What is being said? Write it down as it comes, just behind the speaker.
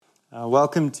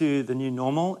Welcome to the new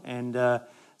normal, and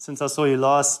since I saw you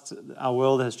last, our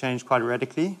world has changed quite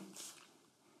radically.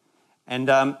 And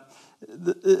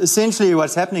essentially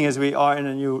what's happening is we are in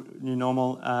a new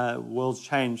normal, world's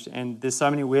changed, and there's so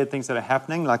many weird things that are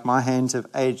happening, like my hands have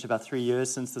aged about 3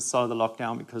 years since the start of the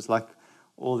lockdown, because like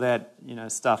all that,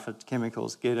 stuff,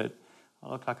 chemicals, get it. I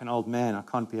look like an old man, I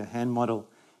can't be a hand model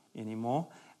anymore.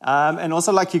 And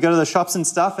also, like, you go to the shops and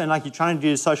stuff, and like you're trying to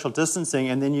do social distancing,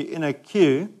 and then you're in a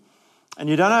queue, and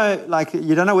you don't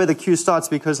know where the queue starts,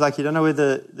 because like you don't know where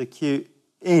the queue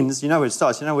ends. You know where it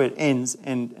starts, you know where it ends,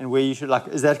 and where you should, like,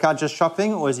 is that guy just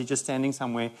shopping, or is he just standing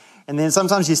somewhere? And then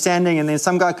sometimes you're standing, and then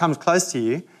some guy comes close to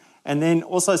you, and then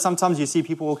also sometimes you see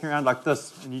people walking around like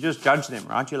this, and you just judge them,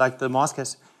 right? You're like, the mask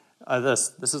has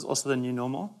this is also the new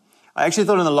normal. I actually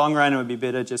thought in the long run it would be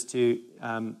better just to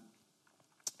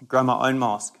grow my own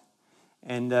mask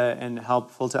and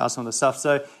help filter out some of the stuff.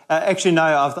 So actually, no,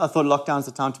 I thought lockdown's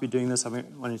the time to be doing this. I've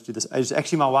been wanting to do this.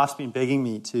 Actually, my wife's been begging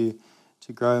me to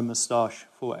grow a moustache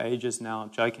for ages now. I'm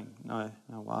joking. No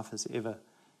wife has ever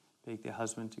begged their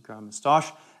husband to grow a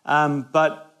moustache.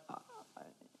 But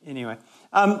anyway,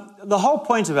 the whole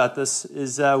point about this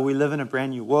is we live in a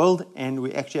brand new world, and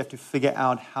we actually have to figure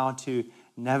out how to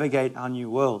navigate our new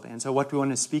world. And so what we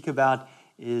want to speak about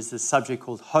is the subject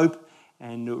called hope.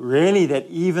 And really that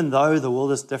even though the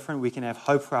world is different, we can have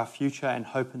hope for our future and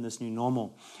hope in this new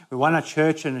normal. We want our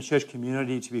church and a church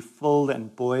community to be filled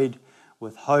and buoyed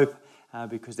with hope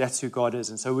because that's who God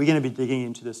is. And so we're going to be digging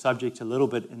into the subject a little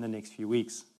bit in the next few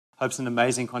weeks. Hope's an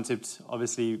amazing concept.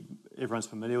 Obviously, everyone's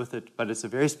familiar with it, but it's a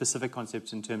very specific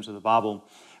concept in terms of the Bible.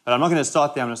 But I'm not going to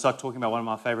start there. I'm going to start talking about one of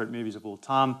my favorite movies of all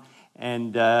time.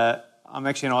 And I'm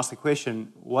actually going to ask the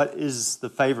question, what is the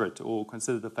favorite or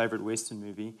considered the favorite Western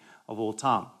movie of all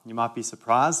time? You might be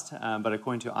surprised, but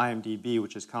according to IMDb,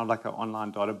 which is kind of like an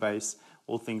online database,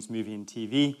 all things movie and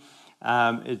TV,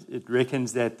 it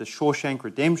reckons that The Shawshank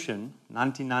Redemption,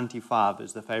 1995,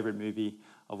 is the favorite movie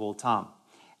of all time.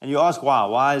 And you ask why?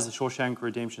 Why is The Shawshank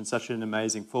Redemption such an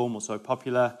amazing film or so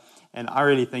popular? And I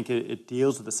really think it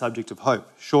deals with the subject of hope.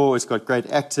 Sure, it's got great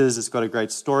actors, it's got a great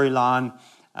storyline,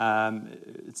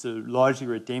 it's a largely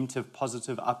redemptive,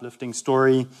 positive, uplifting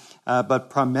story, but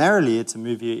primarily it's a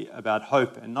movie about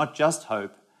hope, and not just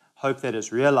hope that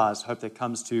is realized, hope that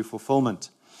comes to fulfillment.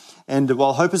 And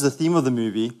while hope is the theme of the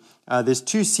movie, there's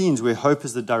two scenes where hope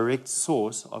is the direct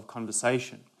source of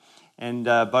conversation. And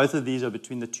both of these are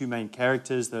between the two main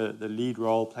characters. The lead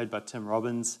role, played by Tim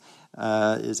Robbins,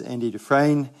 is Andy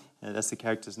Dufresne. That's the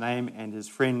character's name, and his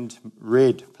friend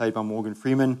Red, played by Morgan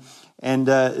Freeman. And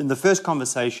in the first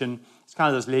conversation, it's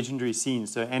kind of this legendary scene.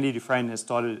 So Andy Dufresne has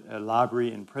started a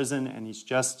library in prison, and he's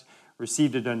just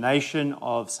received a donation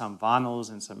of some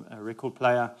vinyls and a record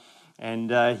player.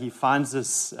 And he finds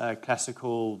this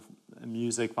classical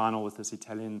music vinyl with this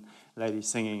Italian lady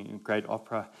singing great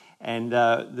opera. And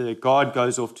the guard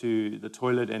goes off to the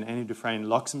toilet, and Andy Dufresne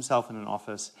locks himself in an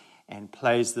office and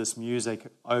plays this music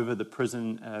over the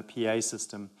prison PA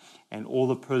system, and all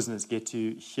the prisoners get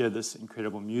to hear this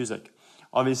incredible music.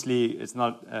 Obviously, it's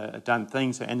not a done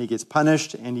thing, so Andy gets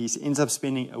punished, and he ends up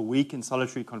spending a week in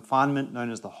solitary confinement, known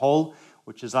as the Hole,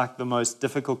 which is like the most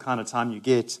difficult kind of time you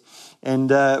get. And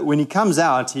when he comes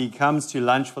out, he comes to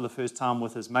lunch for the first time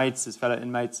with his mates, his fellow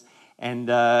inmates, and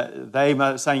they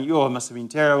are saying, it must have been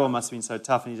terrible, it must have been so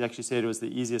tough, and he's actually said it was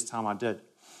the easiest time I did.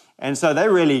 And so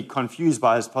they're really confused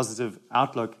by his positive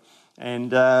outlook.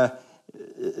 And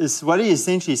what he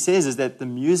essentially says is that the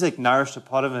music nourished a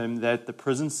part of him that the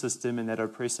prison system and that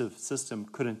oppressive system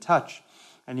couldn't touch.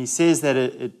 And he says that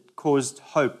it caused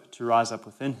hope to rise up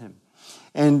within him.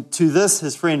 And to this,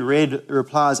 his friend Red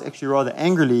replies actually rather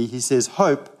angrily. He says,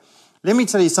 "Hope, let me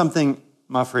tell you something,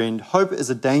 my friend. Hope is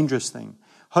a dangerous thing.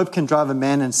 Hope can drive a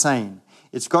man insane.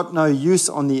 It's got no use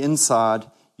on the inside.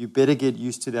 You better get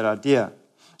used to that idea."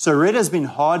 So Red has been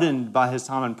hardened by his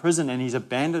time in prison, and he's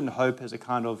abandoned hope as a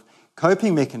kind of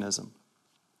coping mechanism.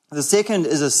 The second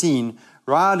is a scene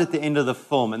right at the end of the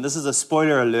film, and this is a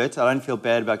spoiler alert. I don't feel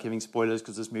bad about giving spoilers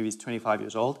because this movie is 25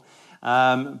 years old.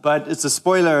 But it's a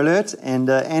spoiler alert, and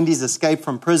Andy's escaped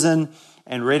from prison,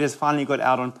 and Red has finally got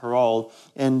out on parole.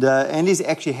 And Andy's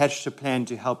actually hatched a plan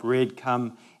to help Red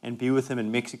come and be with him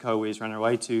in Mexico, where he's run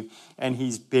away to. And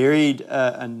he's buried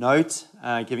a note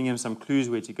giving him some clues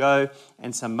where to go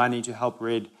and some money to help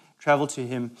Red travel to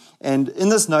him. And in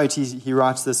this note, he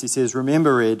writes this. He says,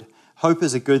 "Remember, Red, hope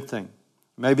is a good thing,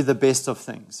 maybe the best of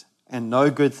things, and no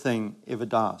good thing ever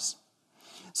dies."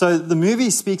 So the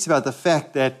movie speaks about the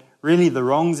fact that really the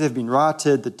wrongs have been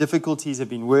righted, the difficulties have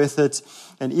been worth it,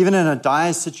 and even in a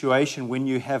dire situation, when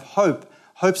you have hope,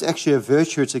 hope's actually a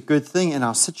virtue, it's a good thing, and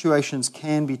our situations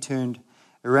can be turned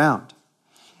around.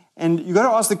 And you've got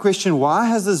to ask the question, why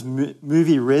has this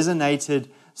movie resonated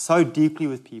so deeply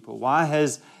with people? Why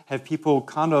have people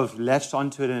kind of latched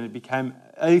onto it and it became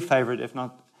a favorite, if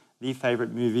not the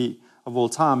favorite movie of all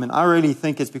time? And I really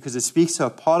think it's because it speaks to a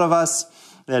part of us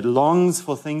that longs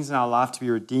for things in our life to be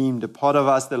redeemed, a part of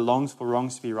us that longs for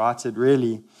wrongs to be righted,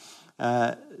 really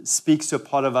speaks to a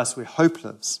part of us where hope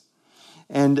lives.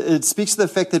 And it speaks to the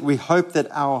fact that we hope that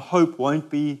our hope won't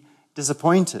be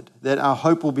disappointed, that our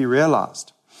hope will be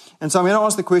realized. And so I'm going to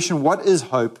ask the question, what is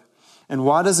hope, and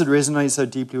why does it resonate so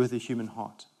deeply with the human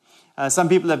heart? Some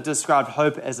people have described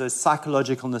hope as a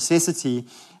psychological necessity.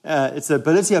 It's the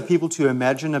ability of people to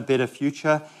imagine a better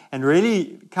future and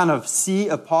really kind of see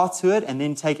a path to it and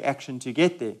then take action to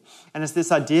get there. And it's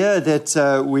this idea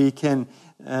that we can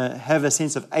have a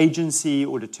sense of agency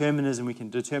or determinism. We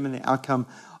can determine the outcome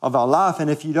of our life.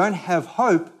 And if you don't have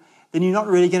hope, then you're not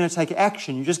really going to take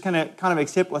action. You're just going to kind of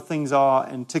accept what things are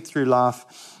and tick through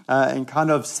life and kind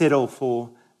of settle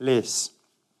for less.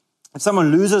 If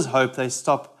someone loses hope, they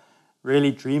stop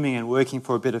really dreaming and working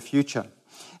for a better future.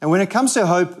 And when it comes to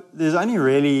hope, there's only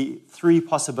really three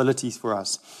possibilities for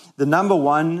us. The number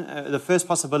one, the first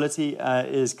possibility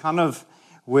is kind of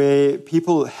where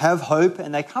people have hope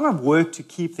and they kind of work to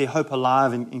keep their hope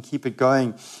alive and keep it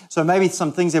going. So maybe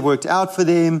some things have worked out for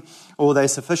them, or they're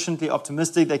sufficiently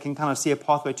optimistic, they can kind of see a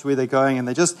pathway to where they're going, and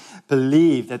they just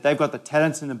believe that they've got the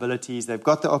talents and abilities, they've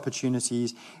got the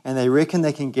opportunities, and they reckon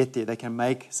they can get there, they can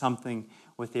make something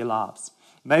with their lives.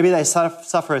 Maybe they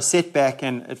suffer a setback,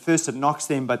 and at first it knocks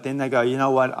them, but then they go, you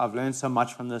know what, I've learned so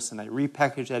much from this, and they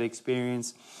repackage that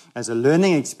experience as a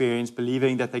learning experience,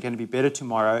 believing that they're going to be better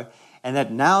tomorrow, and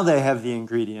that now they have the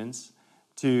ingredients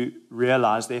to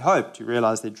realize their hope, to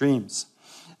realize their dreams.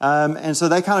 And so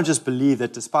they kind of just believe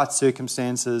that despite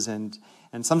circumstances and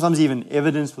sometimes even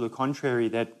evidence for the contrary,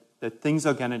 that things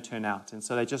are going to turn out. And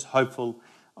so they're just hopeful,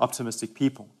 optimistic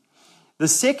people. The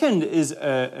second is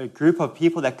a group of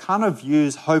people that kind of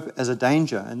views hope as a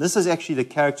danger. And this is actually the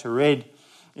character Red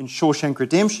in Shawshank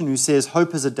Redemption, who says,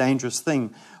 hope is a dangerous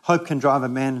thing. Hope can drive a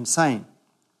man insane.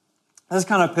 This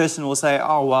kind of person will say,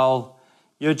 oh, well,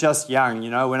 you're just young. You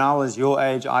know, when I was your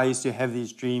age, I used to have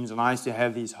these dreams and I used to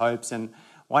have these hopes, and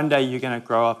one day you're going to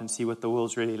grow up and see what the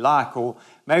world's really like. Or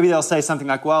maybe they'll say something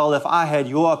like, well, if I had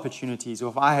your opportunities, or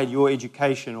if I had your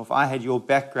education, or if I had your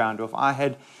background, or if I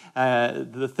had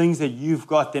the things that you've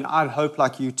got, then I'd hope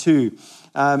like you too.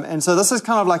 And so this is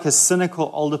kind of like a cynical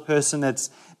older person that's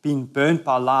been burnt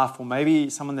by life, or maybe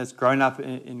someone that's grown up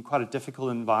in quite a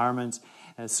difficult environment,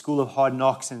 a school of hard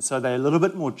knocks, and so they're a little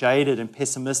bit more jaded and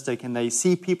pessimistic, and they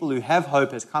see people who have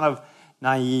hope as kind of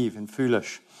naive and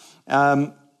foolish.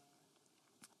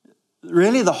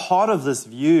 Really, the heart of this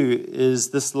view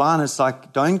is this line. It's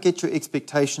like, don't get your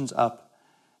expectations up.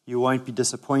 You won't be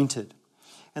disappointed.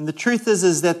 And the truth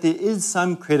is that there is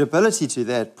some credibility to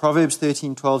that. Proverbs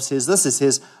 13:12 says this. It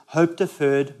says, hope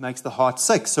deferred makes the heart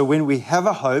sick. So when we have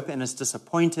a hope and it's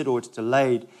disappointed or it's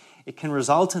delayed, it can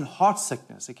result in heart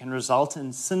sickness. It can result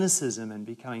in cynicism and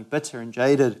becoming bitter and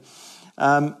jaded.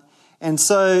 And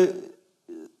so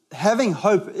having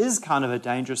hope is kind of a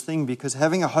dangerous thing, because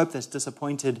having a hope that's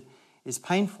disappointed is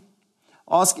painful.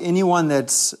 Ask anyone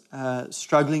that's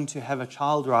struggling to have a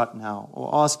child right now, or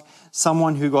ask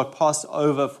someone who got passed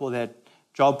over for that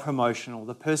job promotion, or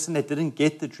the person that didn't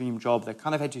get the dream job, that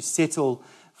kind of had to settle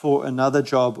for another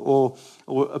job, or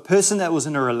a person that was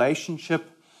in a relationship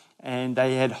and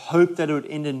they had hoped that it would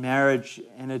end in marriage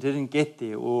and it didn't get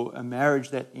there, or a marriage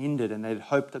that ended and they'd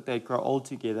hoped that they'd grow old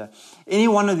together. Any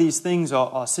one of these things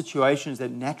are situations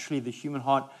that naturally the human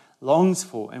heart longs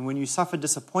for. And when you suffer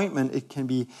disappointment, it can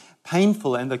be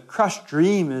painful. And the crushed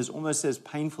dream is almost as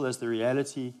painful as the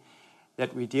reality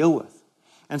that we deal with.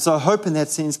 And so hope in that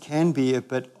sense can be a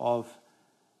bit of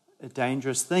a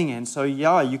dangerous thing. And so,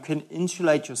 yeah, you can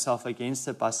insulate yourself against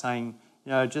it by saying,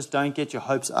 you know, just don't get your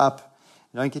hopes up.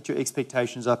 Don't get your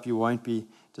expectations up. You won't be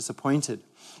disappointed.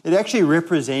 It actually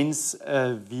represents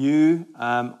a view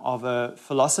of a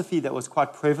philosophy that was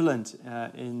quite prevalent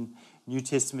in New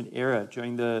Testament era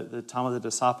during the time of the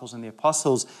disciples and the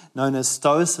apostles, known as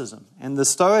Stoicism. And the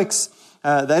Stoics,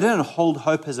 they didn't hold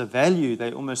hope as a value.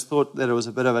 They almost thought that it was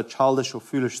a bit of a childish or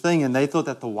foolish thing, and they thought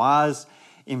that the wise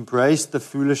embraced the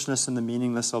foolishness and the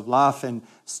meaningless of life and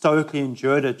stoically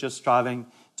endured it, just striving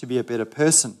to be a better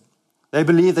person. They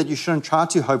believed that you shouldn't try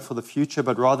to hope for the future,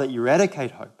 but rather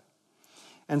eradicate hope.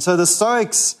 And so the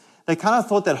Stoics, they kind of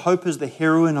thought that hope is the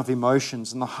heroine of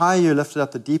emotions, and the higher you lift it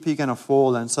up, the deeper you're going to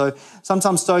fall. And so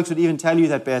sometimes Stoics would even tell you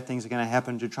that bad things are going to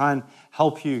happen to try and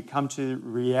help you come to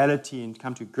reality and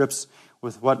come to grips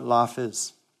with what life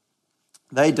is.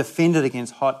 They defended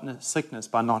against heart sickness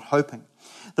by not hoping.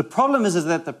 The problem is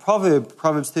that the Proverbs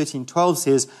 13:12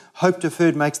 says, hope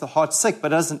deferred makes the heart sick,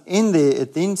 but it doesn't end there.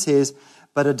 It then says,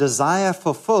 but a desire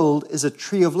fulfilled is a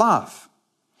tree of life.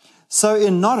 So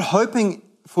in not hoping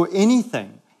for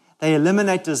anything, they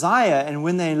eliminate desire, and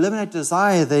when they eliminate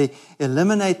desire, they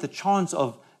eliminate the chance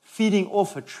of feeding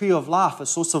off a tree of life, a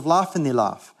source of life in their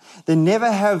life. They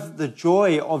never have the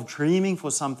joy of dreaming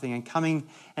for something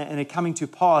and it coming to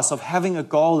pass, of having a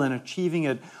goal and achieving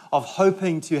it, of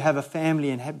hoping to have a family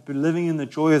and living in the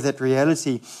joy of that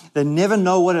reality. They never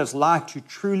know what it's like to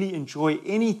truly enjoy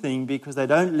anything because they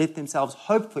don't let themselves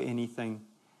hope for anything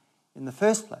in the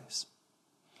first place.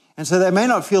 And so they may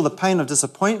not feel the pain of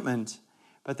disappointment,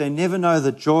 but they never know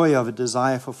the joy of a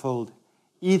desire fulfilled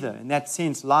either. In that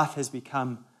sense, life has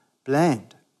become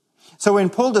bland. So when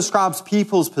Paul describes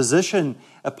people's position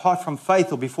apart from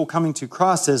faith or before coming to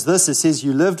Christ as this, it says,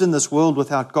 you lived in this world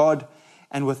without God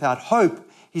and without hope.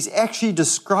 He's actually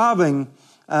describing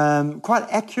quite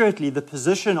accurately the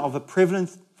position of a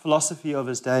prevalent philosophy of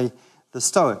his day, the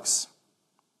Stoics.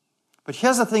 But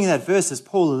here's the thing in that verse is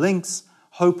Paul links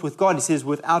hope with God. He says,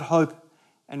 without hope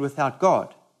and without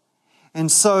God.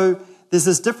 And so there's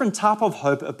this different type of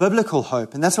hope, a biblical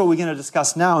hope, and that's what we're going to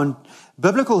discuss now. And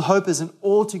biblical hope is an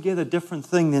altogether different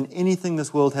thing than anything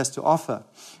this world has to offer.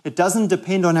 It doesn't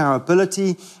depend on our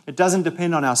ability. It doesn't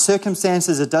depend on our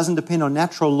circumstances. It doesn't depend on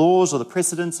natural laws or the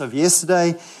precedents of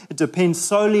yesterday. It depends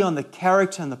solely on the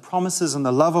character and the promises and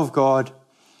the love of God.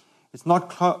 It's not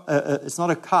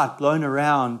a kite blown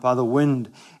around by the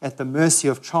wind at the mercy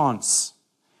of chance.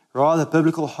 Rather,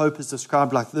 biblical hope is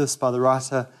described like this by the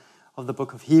writer of the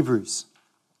book of Hebrews.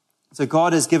 So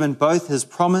God has given both his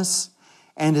promise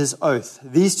and his oath.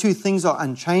 These two things are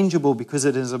unchangeable because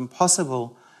it is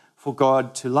impossible for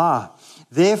God to lie.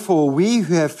 Therefore, we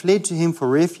who have fled to him for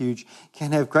refuge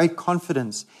can have great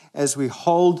confidence as we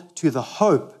hold to the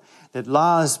hope that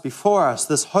lies before us.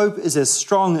 This hope is as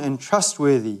strong and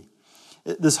trustworthy.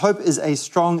 This hope is a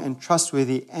strong and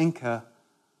trustworthy anchor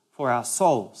for our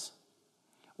souls.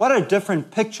 What a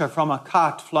different picture from a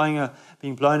kite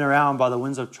being blown around by the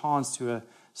winds of chance to a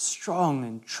strong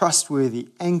and trustworthy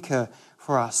anchor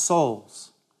for our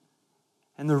souls.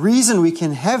 And the reason we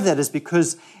can have that is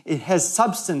because it has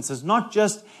substance. It's not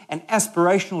just an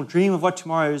aspirational dream of what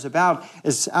tomorrow is about.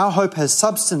 Our hope has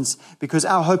substance because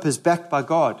our hope is backed by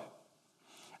God.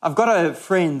 I've got a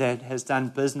friend that has done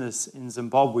business in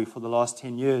Zimbabwe for the last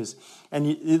 10 years.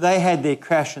 And they had their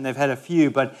crash, and they've had a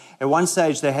few. But at one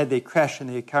stage, they had their crash, and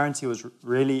their currency was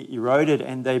really eroded.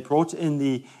 And they brought in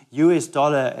the US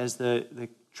dollar as the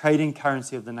trading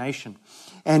currency of the nation.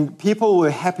 And people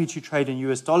were happy to trade in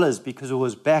US dollars because it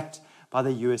was backed by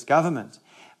the US government.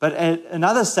 But at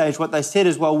another stage, what they said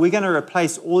is, well, we're going to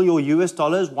replace all your US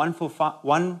dollars, one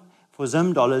for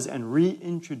Zim dollars, and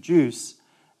reintroduce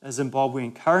a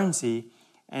Zimbabwean currency.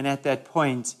 And at that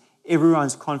point,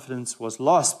 everyone's confidence was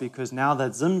lost because now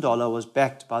that Zim dollar was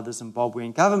backed by the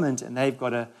Zimbabwean government and they've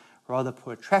got a rather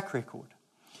poor track record.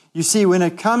 You see, when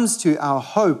it comes to our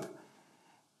hope,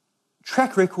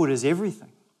 track record is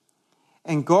everything.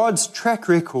 And God's track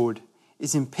record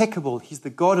is impeccable. He's the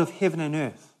God of heaven and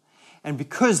earth. And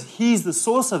because he's the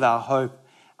source of our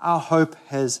hope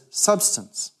has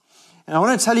substance. And I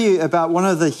want to tell you about one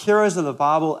of the heroes of the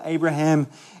Bible, Abraham,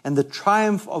 and the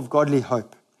triumph of godly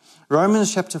hope.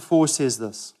 Romans chapter 4 says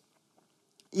this,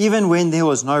 even when there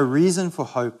was no reason for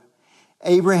hope,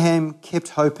 Abraham kept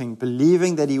hoping,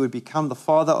 believing that he would become the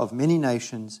father of many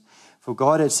nations, for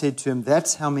God had said to him,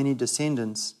 that's how many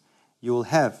descendants you will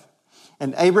have.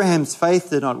 And Abraham's faith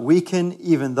did not weaken,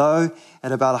 even though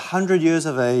at about 100 years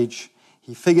of age,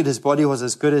 he figured his body was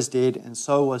as good as dead, and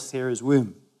so was Sarah's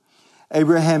womb.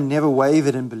 Abraham never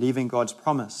wavered in believing God's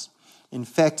promise. In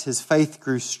fact, his faith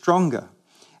grew stronger.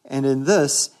 And in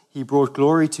this, he brought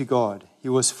glory to God. He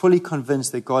was fully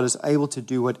convinced that God is able to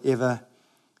do whatever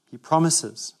he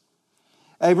promises.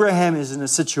 Abraham is in a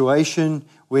situation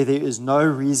where there is no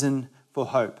reason for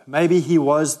hope. Maybe he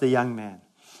was the young man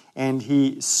and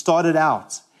he started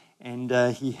out and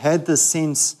he had this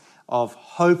sense of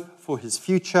hope for his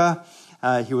future.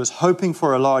 He was hoping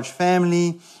for a large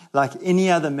family like any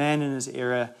other man in his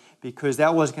era, because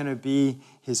that was going to be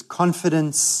his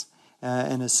confidence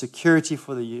and his security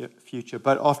for the future.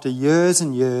 But after years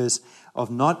and years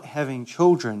of not having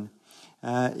children,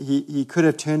 he could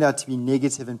have turned out to be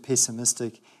negative and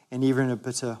pessimistic and even a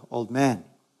bitter old man.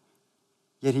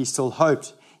 Yet he still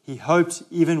hoped. He hoped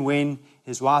even when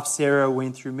his wife Sarah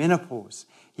went through menopause.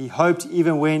 He hoped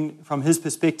even when, from his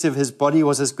perspective, his body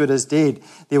was as good as dead.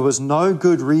 There was no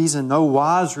good reason, no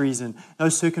wise reason, no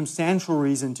circumstantial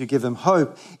reason to give him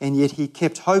hope, and yet he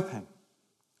kept hoping.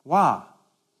 Why?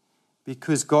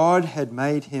 because God had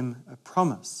made him a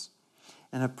promise.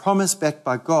 And a promise backed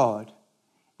by God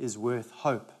is worth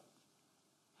hope.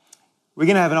 We're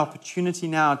going to have an opportunity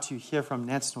now to hear from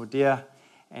Nats Nordea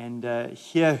and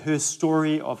hear her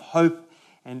story of hope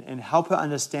and help her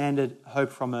understand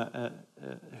hope from her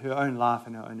own life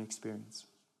and her own experience.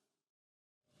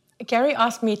 Gary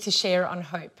asked me to share on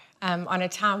hope, on a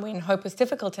time when hope was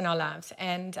difficult in our lives.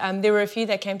 And there were a few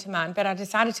that came to mind, but I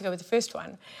decided to go with the first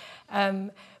one.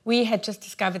 We had just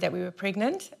discovered that we were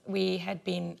pregnant.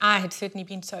 I had certainly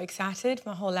been so excited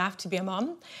my whole life to be a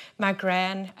mom. My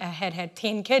gran had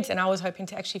 10 kids, and I was hoping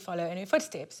to actually follow in her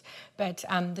footsteps. But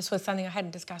this was something I hadn't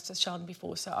discussed with Sheldon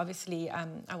before, so obviously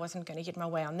I wasn't going to get my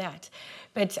way on that.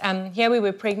 But here we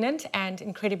were pregnant and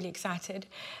incredibly excited.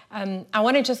 I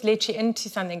want to just let you into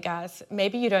something, guys.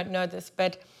 Maybe you don't know this,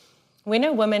 but when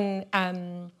a woman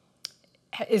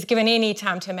is given any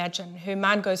time to imagine, her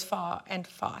mind goes far and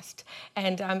fast.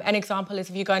 And an example is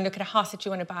if you go and look at a house that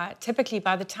you want to buy, typically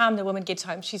by the time the woman gets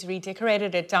home, she's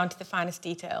redecorated it down to the finest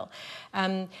detail.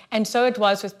 And so it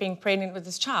was with being pregnant with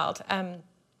this child.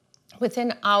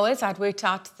 Within hours, I'd worked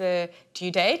out the due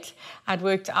date. I'd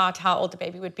worked out how old the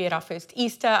baby would be at our first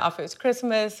Easter, our first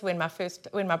Christmas, when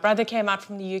my brother came out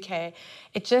from the UK.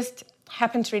 It just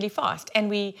happens really fast. And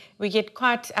we get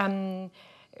quite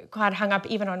hung up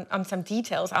even on some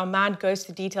details. Our mind goes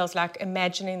to details like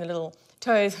imagining the little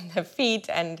toes and the feet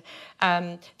and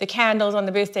the candles on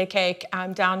the birthday cake,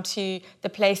 down to the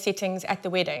place settings at the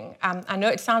wedding. I know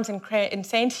it sounds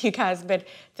insane to you guys, but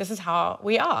this is how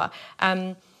we are.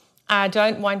 I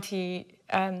don't want to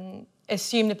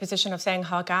assume the position of saying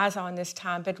how guys are in this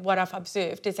time, but what I've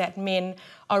observed is that men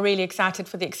are really excited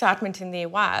for the excitement in their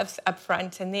wives up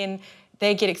front, and then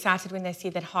they get excited when they see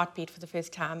that heartbeat for the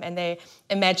first time, and they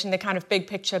imagine the kind of big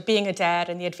picture, being a dad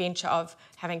and the adventure of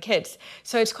having kids.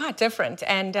 So it's quite different.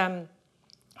 And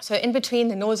so in between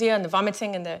the nausea and the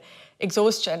vomiting and the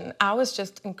exhaustion, I was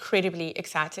just incredibly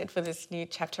excited for this new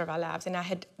chapter of our lives. And I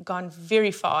had gone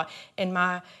very far in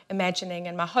my imagining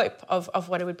and my hope of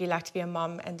what it would be like to be a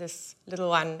mom and this little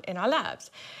one in our lives.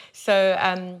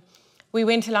 So we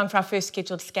went along for our first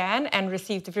scheduled scan and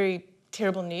received the very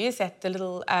terrible news that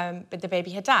the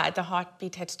baby had died. The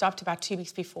heartbeat had stopped about 2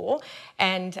 weeks before,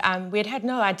 and we had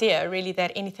no idea really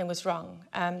that anything was wrong.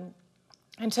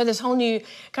 And so this whole new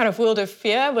kind of world of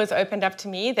fear was opened up to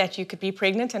me, that you could be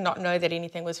pregnant and not know that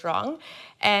anything was wrong.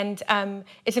 And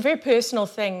it's a very personal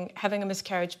thing, having a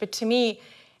miscarriage, but to me,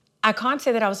 I can't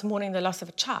say that I was mourning the loss of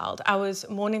a child. I was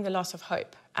mourning the loss of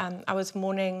hope. I was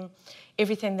mourning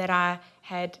everything that I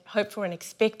had hoped for and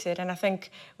expected. And I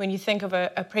think when you think of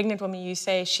a pregnant woman, you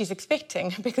say she's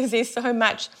expecting, because there's so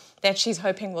much that she's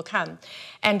hoping will come.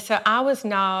 And so I was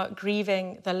now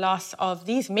grieving the loss of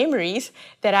these memories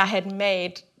that I had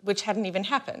made, which hadn't even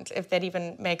happened, if that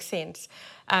even makes sense.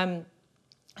 So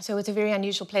it was a very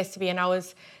unusual place to be, and I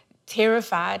was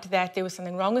terrified that there was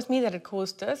something wrong with me that had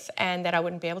caused this, and that I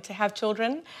wouldn't be able to have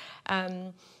children.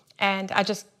 And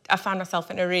I found myself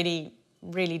in a really,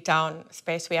 really down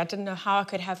space where I didn't know how I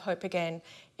could have hope again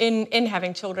in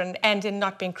having children and in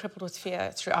not being crippled with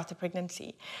fear throughout the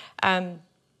pregnancy.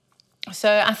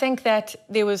 So I think that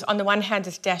there was, on the one hand,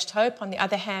 this dashed hope. On the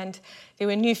other hand, there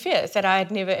were new fears that I had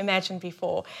never imagined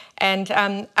before. And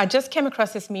I just came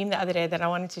across this meme the other day that I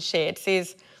wanted to share. It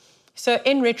says, so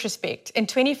in retrospect, in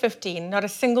 2015, not a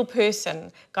single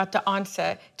person got the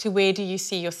answer to where do you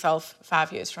see yourself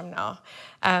 5 years from now.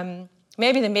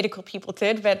 Maybe the medical people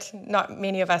did, but not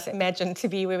many of us imagined to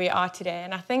be where we are today.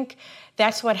 And I think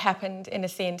that's what happened, in a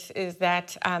sense, is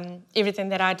that everything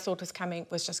that I'd thought was coming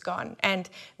was just gone. And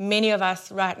many of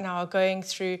us right now are going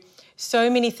through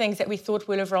so many things that we thought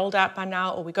will have rolled out by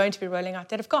now, or we're going to be rolling out,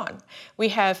 that have gone. We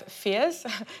have fears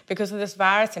because of this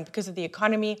virus and because of the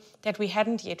economy that we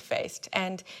hadn't yet faced.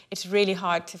 And it's really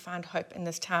hard to find hope in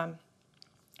this time.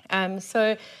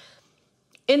 So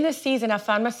in this season, I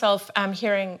found myself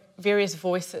hearing various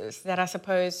voices that I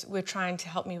suppose were trying to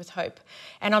help me with hope.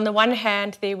 And on the one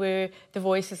hand, there were the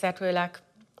voices that were like,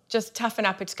 just toughen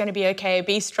up, it's going to be okay,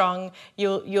 be strong,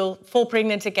 you'll fall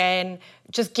pregnant again,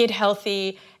 just get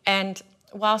healthy. And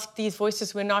whilst these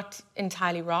voices were not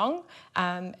entirely wrong,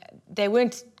 they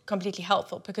weren't completely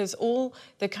helpful, because all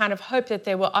the kind of hope that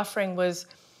they were offering was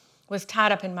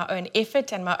tied up in my own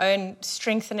effort and my own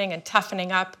strengthening and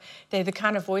toughening up. They're the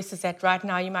kind of voices that right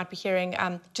now you might be hearing,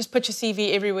 just put your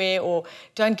CV everywhere, or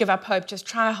don't give up hope, just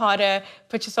try harder,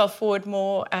 put yourself forward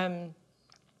more.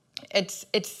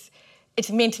 It's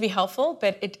meant to be helpful,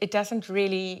 but it doesn't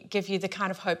really give you the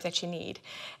kind of hope that you need.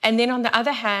 And then on the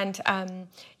other hand,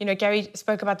 Gary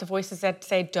spoke about the voices that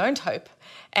say don't hope.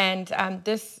 And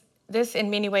this in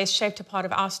many ways shaped a part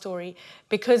of our story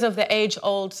because of the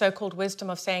age-old so-called wisdom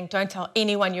of saying, don't tell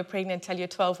anyone you're pregnant till you're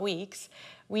 12 weeks.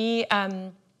 We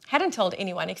hadn't told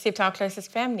anyone except our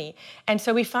closest family. And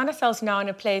so we found ourselves now in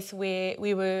a place where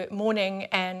we were mourning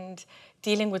and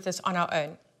dealing with this on our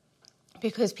own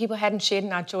because people hadn't shared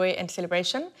in our joy and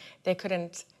celebration. They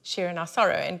couldn't share in our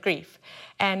sorrow and grief.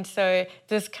 And so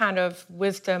this kind of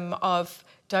wisdom of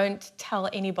don't tell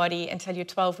anybody until you're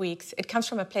 12 weeks, it comes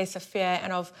from a place of fear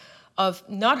and of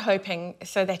not hoping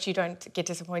so that you don't get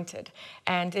disappointed.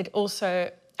 And it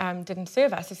also didn't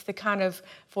serve us. It's the kind of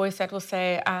voice that will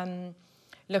say,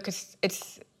 look,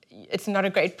 it's not a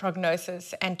great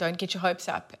prognosis, and don't get your hopes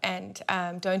up, and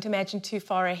don't imagine too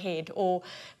far ahead, or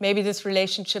maybe this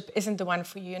relationship isn't the one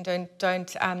for you, and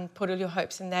don't put all your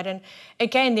hopes in that. And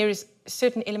again, there is a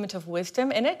certain element of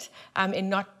wisdom in it, in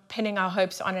not pinning our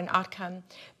hopes on an outcome,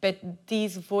 but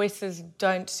these voices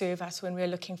don't serve us when we're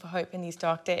looking for hope in these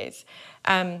dark days.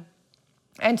 And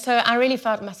so I really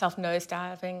felt myself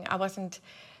nosediving. I wasn't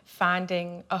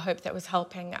finding a hope that was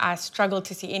helping. I struggled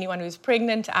to see anyone who was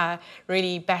pregnant. I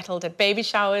really battled at baby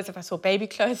showers. If I saw baby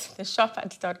clothes in the shop,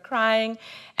 I'd start crying.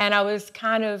 And I was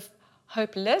kind of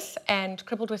hopeless and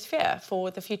crippled with fear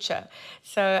for the future.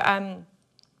 So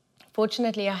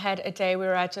fortunately, I had a day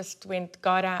where I just went,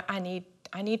 God, I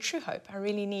need true hope. I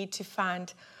really need to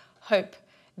find hope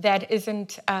that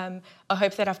isn't a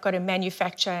hope that I've got to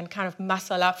manufacture and kind of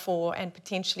muscle up for, and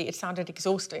potentially it sounded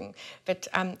exhausting, but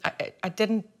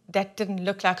that didn't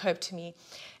look like hope to me.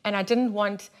 And I didn't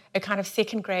want a kind of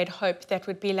second grade hope that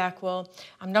would be like, well,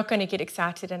 I'm not going to get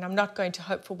excited and I'm not going to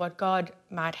hope for what God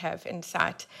might have in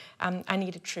sight. I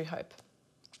needed true hope.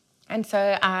 And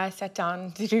so I sat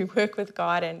down to do work with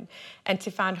God and to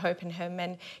find hope in him.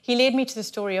 And he led me to the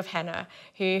story of Hannah,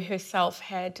 who herself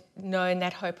had known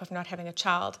that hope of not having a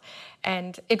child.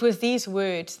 And it was these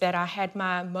words that I had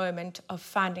my moment of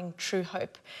finding true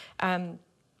hope.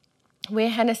 Where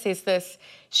Hannah says this,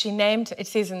 it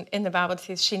says in the Bible, it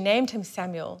says, she named him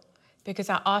Samuel because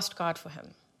I asked God for him.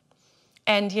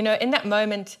 And, in that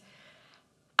moment,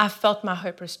 I felt my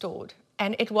hope restored.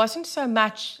 And it wasn't so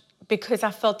much because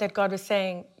I felt that God was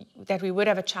saying that we would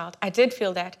have a child. I did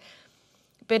feel that.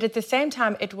 But at the same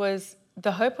time,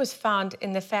 the hope was found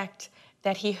in the fact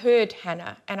that he heard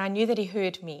Hannah, and I knew that he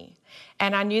heard me.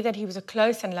 And I knew that he was a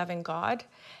close and loving God,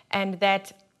 and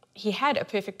that he had a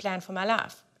perfect plan for my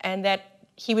life, and that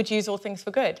he would use all things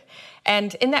for good.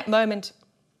 And in that moment,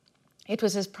 it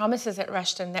was his promises at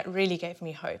Rushton that really gave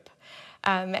me hope.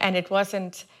 And it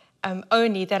wasn't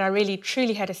only that I really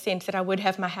truly had a sense that I would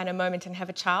have my Hannah moment and have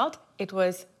a child. It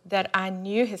was that I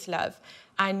knew his love,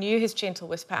 I knew his gentle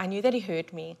whisper, I knew that he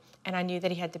heard me, and I knew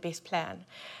that he had the best plan.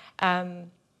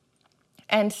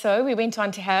 And so we went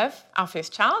on to have our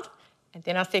first child, and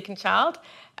then our second child,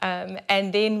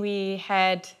 and then we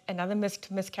had another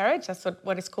miscarriage. That's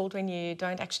what it's called when you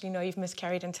don't actually know you've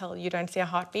miscarried until you don't see a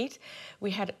heartbeat. We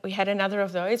had another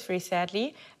of those, very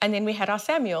sadly, and then we had our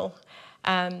Samuel.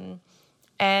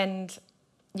 And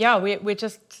yeah,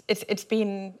 it's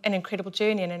been an incredible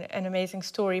journey and an amazing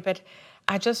story. But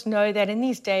I just know that in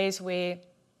these days where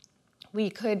we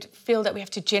could feel that we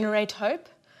have to generate hope,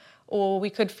 or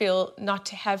we could feel not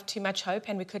to have too much hope,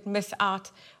 and we could miss out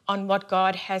on what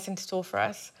God has in store for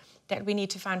us, that we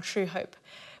need to find true hope.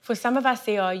 For some of us,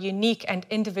 there are unique and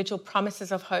individual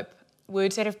promises of hope,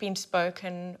 words that have been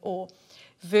spoken, or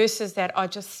verses that are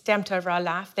just stamped over our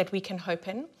life that we can hope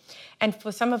in. And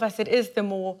for some of us, it is the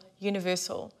more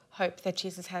universal hope that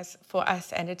Jesus has for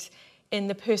us, and it's in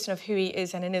the person of who he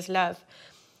is and in his love.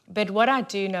 But what I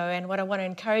do know, and what I want to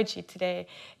encourage you today,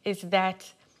 is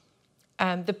that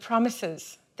the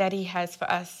promises that he has for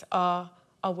us are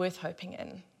worth hoping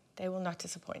in. They will not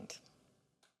disappoint.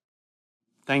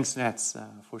 Thanks, Nats,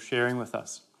 for sharing with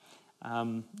us.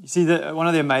 You see, one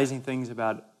of the amazing things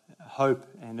about hope,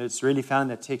 and it's really found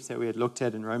in that text that we had looked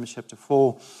at in Romans chapter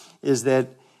 4, is that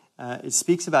it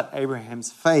speaks about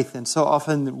Abraham's faith. And so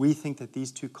often we think that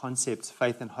these two concepts,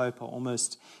 faith and hope, are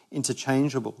almost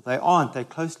interchangeable. They aren't. They're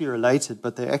closely related,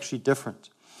 but they're actually different.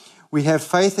 We have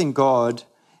faith in God.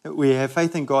 We have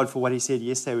faith in God for what he said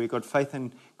yesterday. We've got faith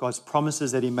in God's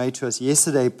promises that he made to us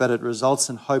yesterday, but it results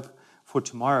in hope for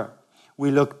tomorrow. We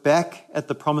look back at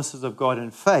the promises of God in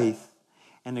faith,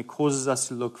 and it causes us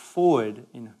to look forward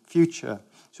to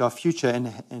our future,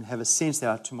 and have a sense that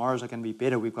our tomorrows are going to be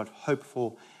better. We've got hope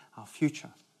for our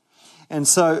future. And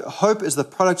so hope is the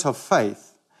product of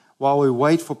faith while we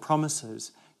wait for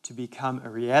promises to become a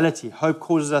reality. Hope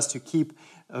causes us to keep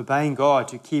obeying God,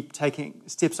 to keep taking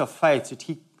steps of faith, to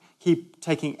keep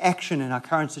taking action in our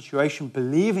current situation,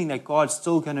 believing that God's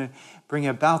still going to bring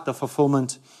about the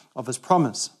fulfillment of his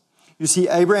promise. You see,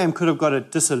 Abraham could have got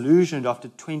disillusioned after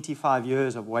 25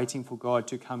 years of waiting for God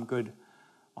to come good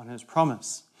on his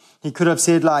promise. He could have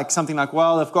said something like,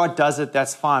 well, if God does it,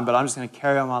 that's fine, but I'm just going to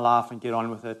carry on my life and get on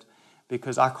with it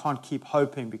because I can't keep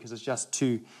hoping because it's just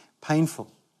too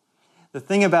painful. The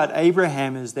thing about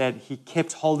Abraham is that he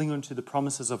kept holding on to the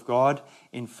promises of God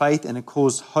in faith, and it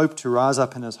caused hope to rise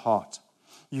up in his heart.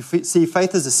 You see,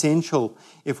 faith is essential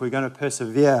if we're going to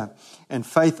persevere, and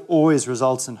faith always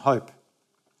results in hope.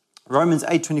 Romans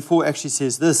 8:24 actually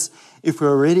says this: if we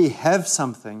already have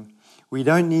something, we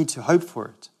don't need to hope for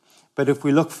it. But if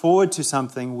we look forward to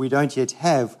something we don't yet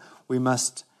have, we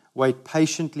must wait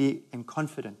patiently and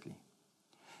confidently.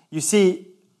 You see,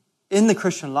 in the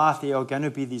Christian life, there are going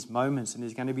to be these moments and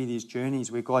there's going to be these journeys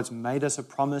where God's made us a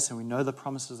promise and we know the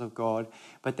promises of God,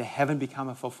 but they haven't become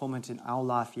a fulfillment in our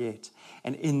life yet.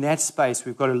 And in that space,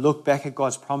 we've got to look back at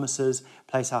God's promises,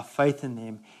 place our faith in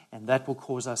them, and that will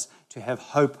cause us to have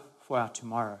hope for our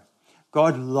tomorrow.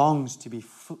 God longs to be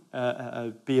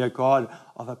a God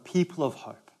of a people of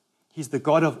hope. He's the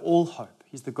God of all hope.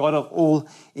 He's the God of all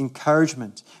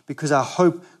encouragement, because our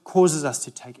hope causes us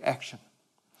to take action.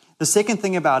 The second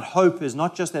thing about hope is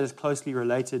not just that it's closely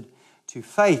related to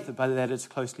faith, but that it's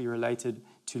closely related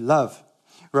to love.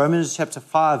 Romans chapter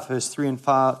 5, verse 3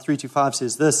 to 5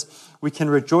 says this: we can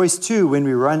rejoice too when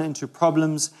we run into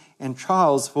problems and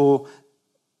trials, for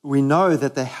we know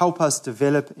that they help us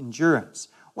develop endurance.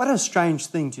 What a strange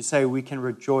thing to say, we can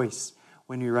rejoice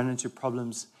when we run into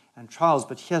problems and trials.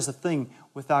 But here's the thing,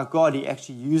 with our God, He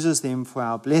actually uses them for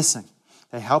our blessing.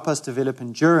 They help us develop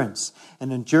endurance,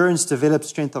 and endurance develops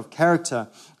strength of character,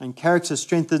 and character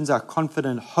strengthens our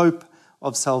confident hope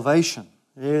of salvation.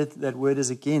 There that word is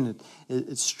again,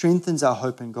 it strengthens our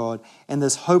hope in God, and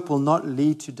this hope will not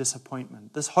lead to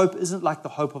disappointment. This hope isn't like the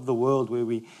hope of the world where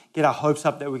we get our hopes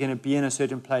up that we're going to be in a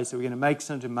certain place, that we're going to make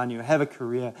certain money or have a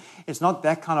career. It's not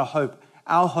that kind of hope.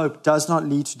 Our hope does not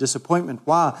lead to disappointment.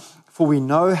 Why? For we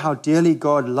know how dearly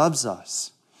God loves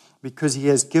us, because He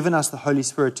has given us the Holy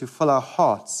Spirit to fill our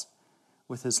hearts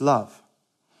with His love.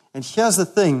 And here's the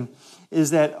thing, is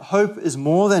that hope is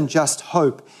more than just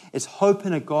hope. It's hope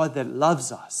in a God that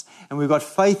loves us. And we've got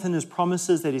faith in His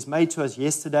promises that He's made to us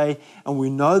yesterday, and we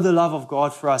know the love of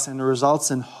God for us, and it results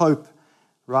in hope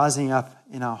rising up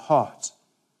in our heart.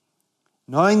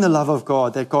 Knowing the love of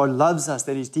God, that God loves us,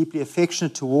 that He's deeply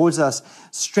affectionate towards us,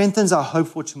 strengthens our hope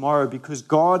for tomorrow, because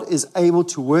God is able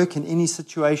to work in any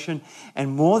situation.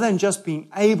 And more than just being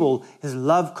able, His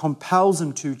love compels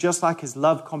Him to, just like His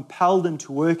love compelled Him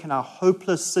to work in our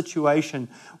hopeless situation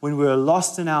when we were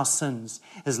lost in our sins.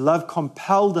 His love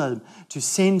compelled Him to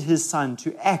send His Son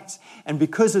to act. And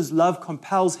because His love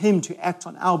compels Him to act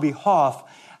on our behalf,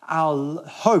 our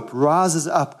hope rises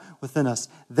up within us.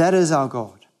 That is our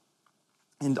God.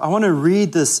 And I want to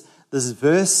read this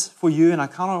verse for you, and I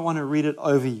kind of want to read it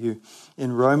over you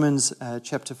in Romans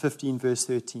chapter 15, verse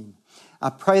 13.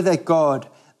 I pray that God,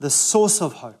 the source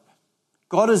of hope,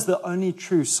 God is the only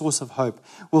true source of hope,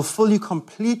 will fill you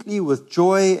completely with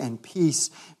joy and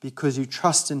peace because you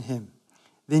trust in Him.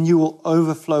 Then you will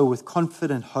overflow with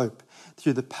confident hope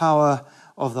through the power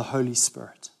of the Holy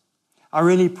Spirit. I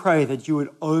really pray that you would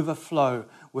overflow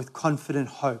with confident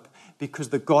hope, because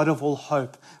the God of all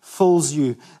hope fills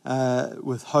you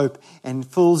with hope and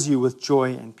fills you with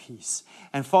joy and peace.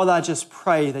 And Father, I just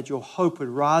pray that your hope would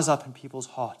rise up in people's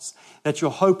hearts, that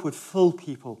your hope would fill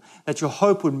people, that your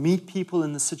hope would meet people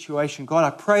in the situation. God,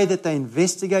 I pray that they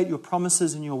investigate your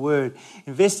promises in your word,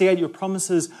 investigate your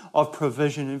promises of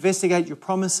provision, investigate your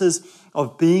promises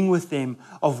of being with them,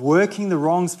 of working the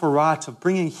wrongs for right, of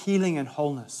bringing healing and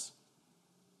wholeness.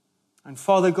 And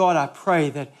Father God, I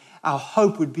pray that our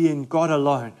hope would be in God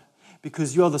alone,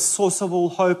 because you are the source of all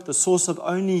hope, the source of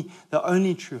the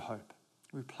only true hope.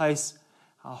 We place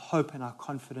our hope and our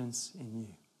confidence in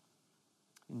you.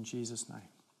 In Jesus' name.